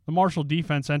The Marshall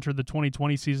defense entered the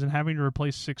 2020 season having to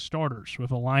replace 6 starters,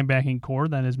 with a linebacking core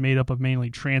that is made up of mainly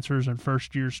transfers and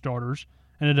first-year starters,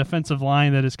 and a defensive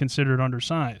line that is considered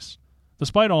undersized.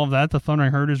 Despite all of that, the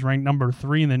Thundering Herd is ranked number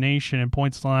 3 in the nation in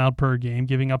points allowed per game,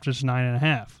 giving up just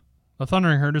 9.5. The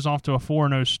Thundering Herd is off to a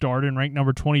 4-0 start and ranked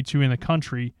number 22 in the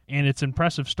country, and its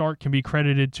impressive start can be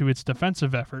credited to its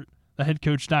defensive effort. The head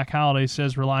coach, Doc Holliday,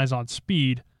 says relies on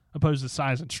speed, opposed to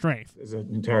size and strength. As an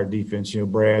entire defense,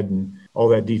 Brad and all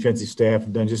that defensive staff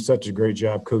have done just such a great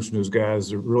job coaching those guys.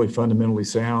 They're really fundamentally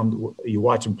sound. You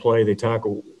watch them play, they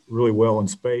tackle really well in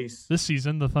space. This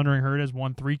season, the Thundering Herd has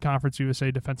won 3 Conference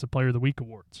USA Defensive Player of the Week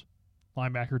awards.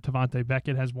 Linebacker Tavante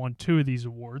Beckett has won 2 of these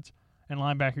awards, and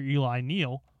linebacker Eli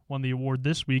Neal won the award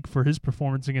this week for his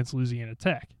performance against Louisiana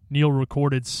Tech. Neal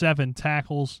recorded 7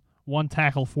 tackles, 1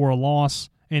 tackle for a loss,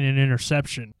 and an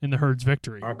interception in the Herd's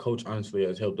victory. Our coach honestly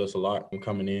has helped us a lot from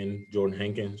coming in. Jordan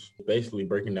Hankins, basically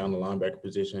breaking down the linebacker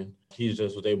position. He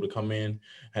just was able to come in,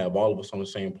 have all of us on the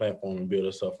same platform and build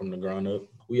us up from the ground up.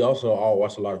 We also all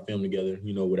watch a lot of film together,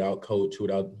 without coach,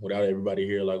 without everybody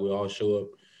here. Like, we all show up,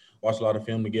 watch a lot of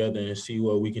film together and see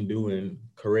what we can do and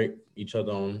correct each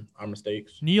other on our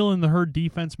mistakes. Neal and the Herd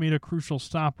defense made a crucial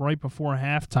stop right before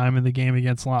halftime in the game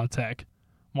against La Tech.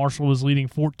 Marshall was leading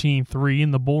 14-3,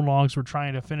 and the Bulldogs were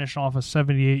trying to finish off a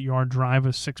 78-yard drive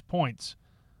with 6 points,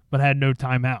 but had no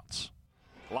timeouts.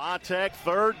 La Tech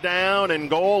 3rd down and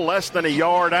goal, less than a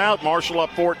yard out. Marshall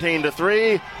up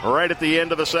 14-3 right at the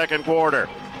end of the second quarter.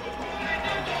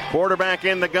 Quarterback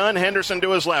in the gun, Henderson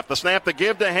to his left. The snap, the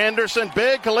give to Henderson.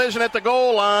 Big collision at the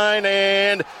goal line,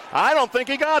 and I don't think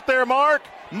he got there, Mark.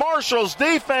 Marshall's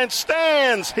defense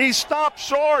stands. He stopped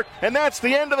short, and that's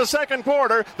the end of the second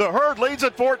quarter. The Herd leads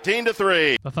at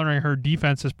 14-3. The Thundering Herd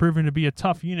defense has proven to be a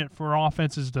tough unit for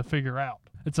offenses to figure out.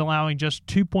 It's allowing just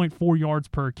 2.4 yards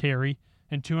per carry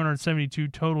and 272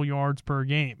 total yards per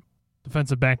game.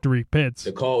 Defensive back Derek Pitts.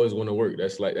 The call is going to work.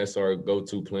 That's our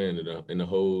go-to plan in the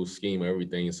whole scheme of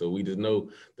everything. So we just know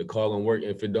the call going to work.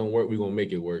 If it don't work, we're going to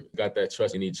make it work. Got that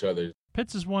trust in each other.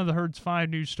 Pitts is one of the Herd's 5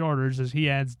 new starters as he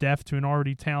adds depth to an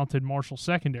already talented Marshall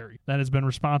secondary that has been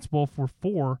responsible for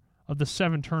 4 of the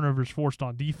 7 turnovers forced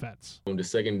on defense. On the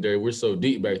secondary, we're so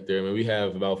deep back there. We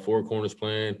have about 4 corners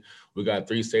playing. We got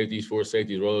 3 safeties, 4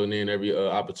 safeties rolling in every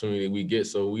opportunity we get.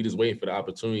 So we just waiting for the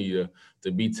opportunity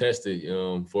to be tested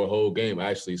for a whole game,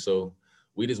 actually. So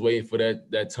we just waiting for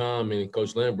that time. And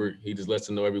Coach Lambert, he just lets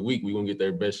us know every week we're going to get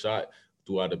their best shot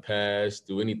throughout the pass,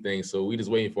 through anything. So we just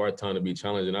waiting for our time to be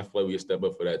challenged, and I feel like we can step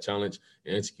up for that challenge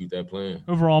and execute that plan.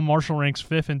 Overall, Marshall ranks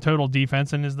 5th in total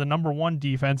defense and is the number 1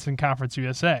 defense in Conference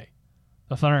USA.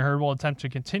 The Thundering Herd will attempt to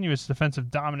continue its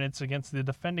defensive dominance against the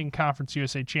defending Conference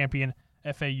USA champion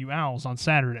FAU Owls on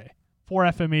Saturday. For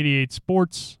FM 88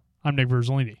 Sports, I'm Nick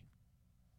Verzolini.